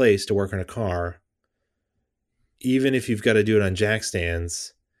 dry place to work on a car, even if you've got to do it on jack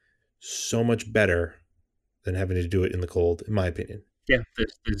stands, so much better than having to do it in the cold, in my opinion. Yeah,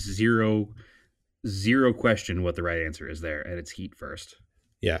 there's zero question what the right answer is there, and it's heat first.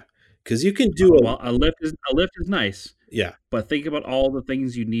 Yeah, because you can do a lift is nice. Yeah, but think about all the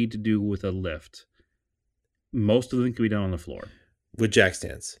things you need to do with a lift. Most of them can be done on the floor with jack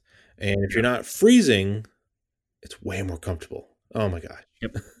stands, and if you're not freezing, it's way more comfortable. Oh my god.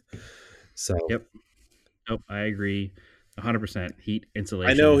 Yep. So. Yep. Nope. I agree. 100% heat insulation.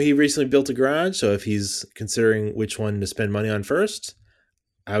 I know he recently built a garage, so if he's considering which one to spend money on first,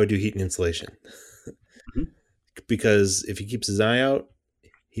 I would do heat and insulation. Mm-hmm. Because if he keeps his eye out,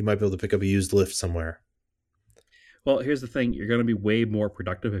 he might be able to pick up a used lift somewhere. Well, here's the thing. You're going to be way more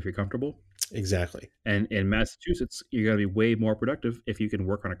productive if you're comfortable. Exactly. And in Massachusetts, you're going to be way more productive if you can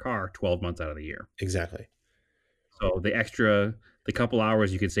work on a car 12 months out of the year. Exactly. So the couple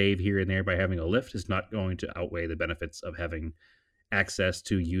hours you could save here and there by having a lift is not going to outweigh the benefits of having access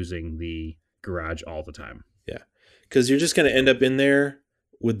to using the garage all the time. Yeah. Because you're just going to end up in there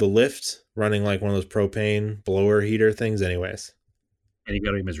with the lift running like one of those propane blower heater things anyways. And you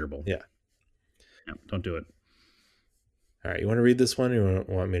got to be miserable. Yeah. No, don't do it. All right. You want to read this one, or you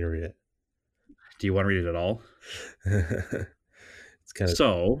want me to read it? Do you want to read it at all? It's kind of...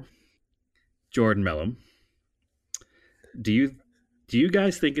 So, Jordan Mellum, do you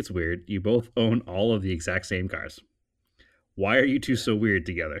guys think it's weird you both own all of the exact same cars? Why are you two so weird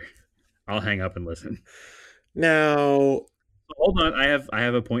together? I'll hang up and listen. Now, Hold on, I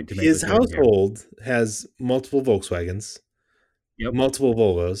have a point to make His with Jordan here. household has multiple Volkswagens, Yep. multiple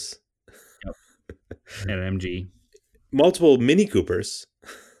Volvos, Yep. And an MG. multiple Mini Coopers,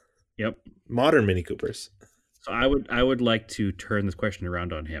 Yep. modern Mini Coopers. So I would like to turn this question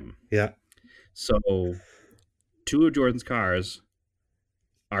around on him. Yeah. So 2 of Jordan's cars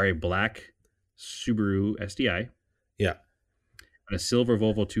are a black Subaru STI. Yeah. And a silver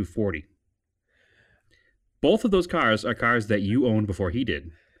Volvo 240. Both of those cars are cars that you owned before he did.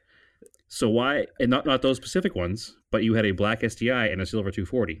 So why, and not those specific ones, but you had a black STI and a silver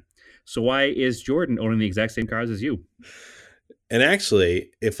 240. So why is Jordan owning the exact same cars as you? And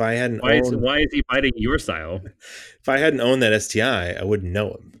actually, if I hadn't why is he biting your style? If I hadn't owned that STI, I wouldn't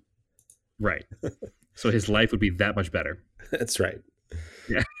know him. Right. So his life would be that much better. That's right.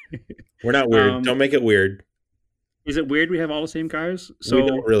 Yeah. We're not weird. Don't make it weird. Is it weird we have all the same cars? So we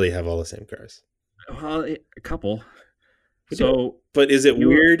don't really have all the same cars. Well, a couple. But is it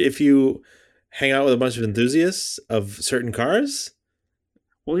weird if you hang out with a bunch of enthusiasts of certain cars?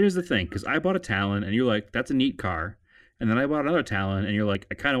 Well, here's the thing, because I bought a Talon, and you're like, that's a neat car. And then I bought another Talon, and you're like,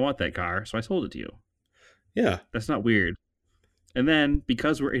 I kind of want that car, so I sold it to you. Yeah. That's not weird. And then,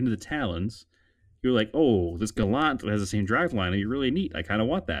 because we're into the Talons, you're like, oh, this Galant that has the same driveline, you're really neat. I kind of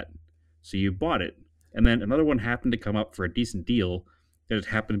want that. So you bought it. And then another one happened to come up for a decent deal that it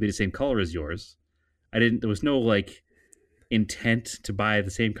happened to be the same color as yours. There was no, like, intent to buy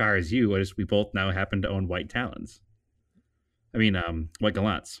the same car as you. We both now happen to own white Talons. I mean, white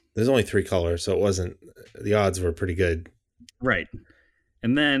Galants. There's only 3 colors, so it wasn't. The odds were pretty good. Right.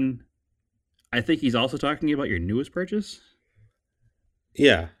 And then I think he's also talking about your newest purchase.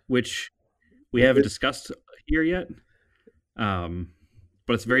 Yeah. Which we haven't discussed here yet. But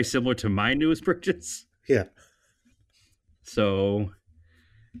it's very similar to my newest purchase. Yeah. So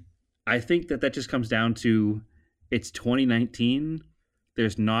I think that just comes down to it's 2019.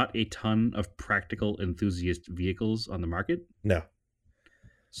 There's not a ton of practical enthusiast vehicles on the market. No.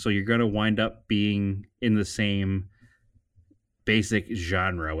 So you're going to wind up being in the same basic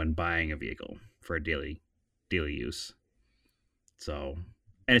genre when buying a vehicle for a daily use. So,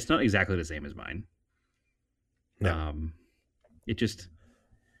 and it's not exactly the same as mine. No. It doesn't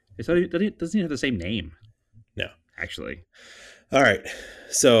even have the same name. No. Actually. All right.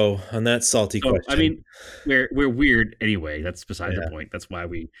 So on that salty question, I mean, we're weird anyway. That's beside the point. That's why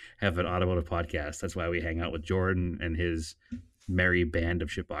we have an automotive podcast. That's why we hang out with Jordan and his merry band of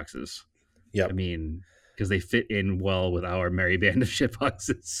shitboxes. Yeah. I mean, because they fit in well with our merry band of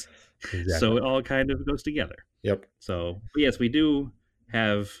shitboxes. Exactly. So it all kind of goes together. Yep. So yes, we do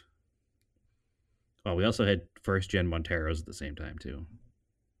have. Well, we also had first gen Monteros at the same time too.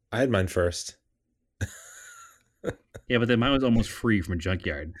 I had mine first. Yeah, but then mine was almost free from a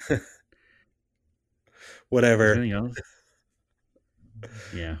junkyard. Whatever. Anything else?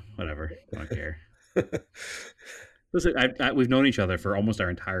 Yeah, whatever. I don't care. Listen, we've known each other for almost our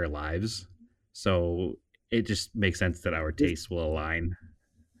entire lives, so it just makes sense that our tastes will align.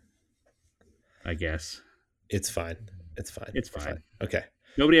 I guess. It's fine. It's fine. It's fine. Okay.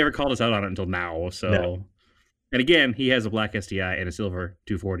 Nobody ever called us out on it until now. So, no. And again, he has a black STI and a silver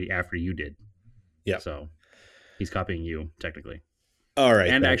 240 after you did. Yeah. So he's copying you technically. All right.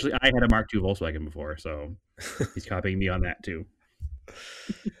 And actually, I had a Mark II Volkswagen before, so he's copying me on that too.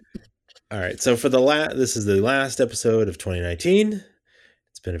 All right. So for this is the last episode of 2019.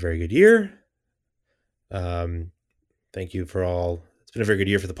 It's been a very good year. Thank you for all. It's been a very good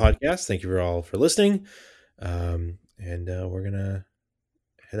year for the podcast. Thank you for all for listening. And we're gonna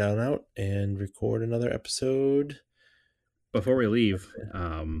head out and record another episode. Before we leave,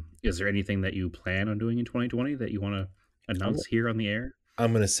 is there anything that you plan on doing in 2020 that you want to announce here on the air?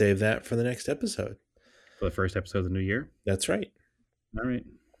 I'm going to save that for the next episode. For the first episode of the new year? That's right. All right.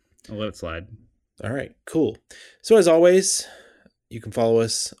 I'll let it slide. All right. Cool. So as always, you can follow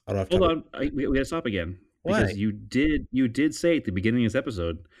us on Off Topic. Hold on. We got to stop again. Why? Because you did say at the beginning of this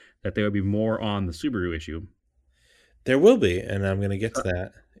episode that there would be more on the Subaru issue. There will be, and I'm going to get to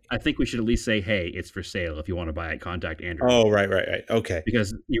that. I think we should at least say, hey, it's for sale. If you want to buy it, contact Andrew. Oh, right. Okay.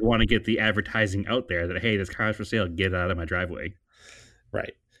 Because you want to get the advertising out there that, hey, this car is for sale. Get it out of my driveway.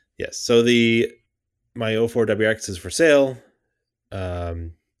 Right. Yes. So my 04 WX is for sale.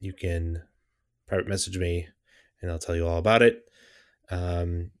 You can private message me, and I'll tell you all about it.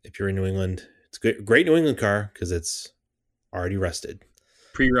 If you're in New England, it's a great New England car because it's already rusted.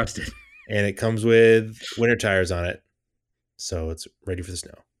 Pre-rusted. And it comes with winter tires on it. So it's ready for the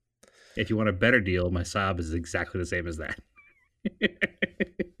snow. If you want a better deal, my Saab is exactly the same as that.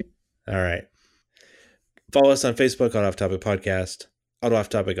 All right. Follow us on Facebook on Off Topic Podcast, Auto Off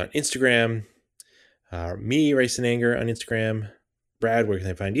Topic on Instagram. Me, Race and Anger on Instagram. Brad, where can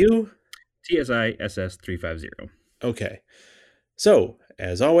I find you? TSISS350. Okay. So,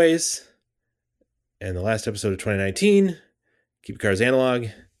 as always, in the last episode of 2019, keep your cars analog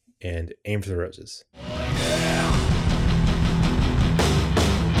and aim for the roses.